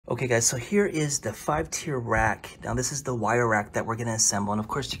Okay guys, so here is the 5-tier rack. Now this is the wire rack that we're gonna assemble. And of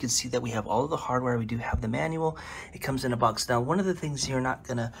course you can see that we have all of the hardware. We do have the manual. It comes in a box. Now one of the things you're not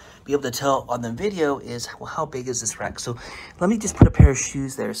gonna be able to tell on the video is, well, how big is this rack? So let me just put a pair of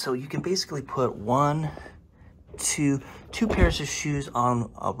shoes there. So you can basically put two pairs of shoes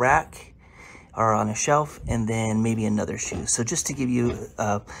on a rack or on a shelf, and then maybe another shoe. So just to give you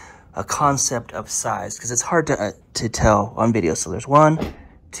a concept of size, because it's hard to tell on video. So there's 1,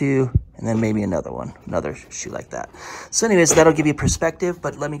 2, and then maybe another shoe like that. So anyways, that'll give you perspective,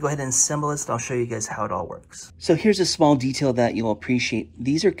 but let me go ahead and assemble this and I'll show you guys how it all works. So here's a small detail that you'll appreciate.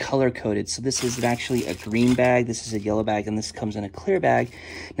 These are color coded. So this is actually a green bag, this is a yellow bag, and this comes in a clear bag.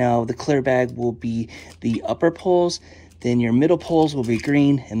 Now the clear bag will be the upper poles, then your middle poles will be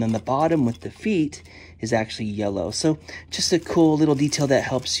green, and then the bottom with the feet is actually yellow. So just a cool little detail that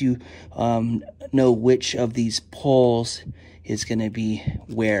helps you know which of these poles is going to be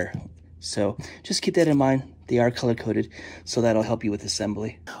where. So just keep that in mind. They are color coded, so that'll help you with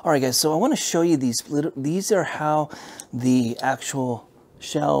assembly. All right guys, so I want to show you these are how the actual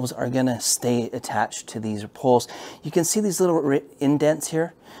shelves are going to stay attached to these poles. You can see these little indents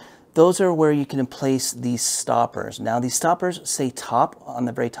here. Those are where you can place these stoppers. Now these stoppers say top on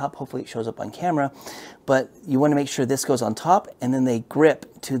the very top. Hopefully it shows up on camera, but you want to make sure this goes on top and then they grip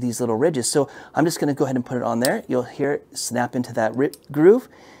to these little ridges. So I'm just going to go ahead and put it on there. You'll hear it snap into that groove,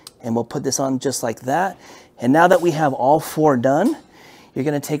 and we'll put this on just like that. And now that we have all 4 done, you're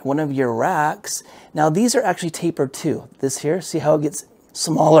going to take one of your racks. Now these are actually tapered too. This here, see how it gets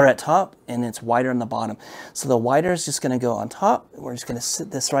smaller at top and it's wider on the bottom. So the wider is just going to go on top. We're just going to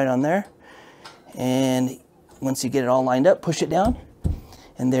sit this right on there, and once you get it all lined up, push it down,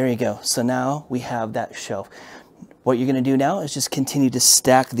 and there you go. So now we have that shelf. What you're going to do now is just continue to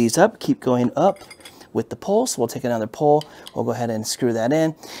stack these up, keep going up with the pole. So we'll take another pole, we'll go ahead and screw that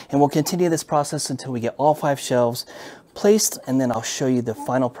in, and we'll continue this process until we get all 5 shelves placed, and then I'll show you the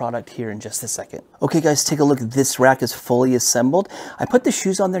final product here in just a second. Okay guys, take a look. This rack is fully assembled. I put the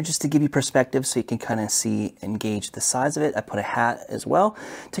shoes on there just to give you perspective so you can kind of see and gauge the size of it. I put a hat as well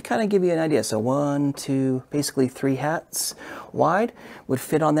to kind of give you an idea. So 1, 2, basically 3 hats wide would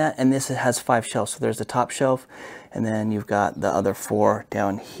fit on that, and this has 5 shelves. So there's the top shelf, and then you've got the other 4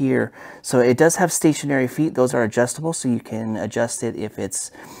 down here. So it does have stationary feet. Those are adjustable, so you can adjust it if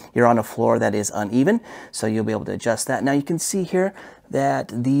you're on a floor that is uneven. So you'll be able to adjust that. Now you can see here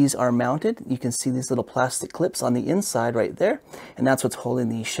that these are mounted. You can see these little plastic clips on the inside right there, and that's what's holding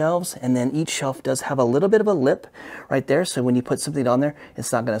these shelves. And then each shelf does have a little bit of a lip right there, so when you put something on there,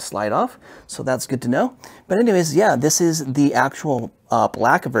 it's not going to slide off. So that's good to know. But anyways, yeah, this is the actual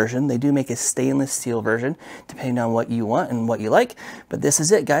black version. They do make a stainless steel version depending on what you want and what you like, but this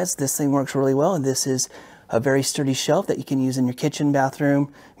is it guys. This thing works really well, and this is a very sturdy shelf that you can use in your kitchen,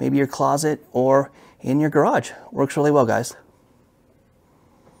 bathroom, maybe your closet, or in your garage. Works really well guys.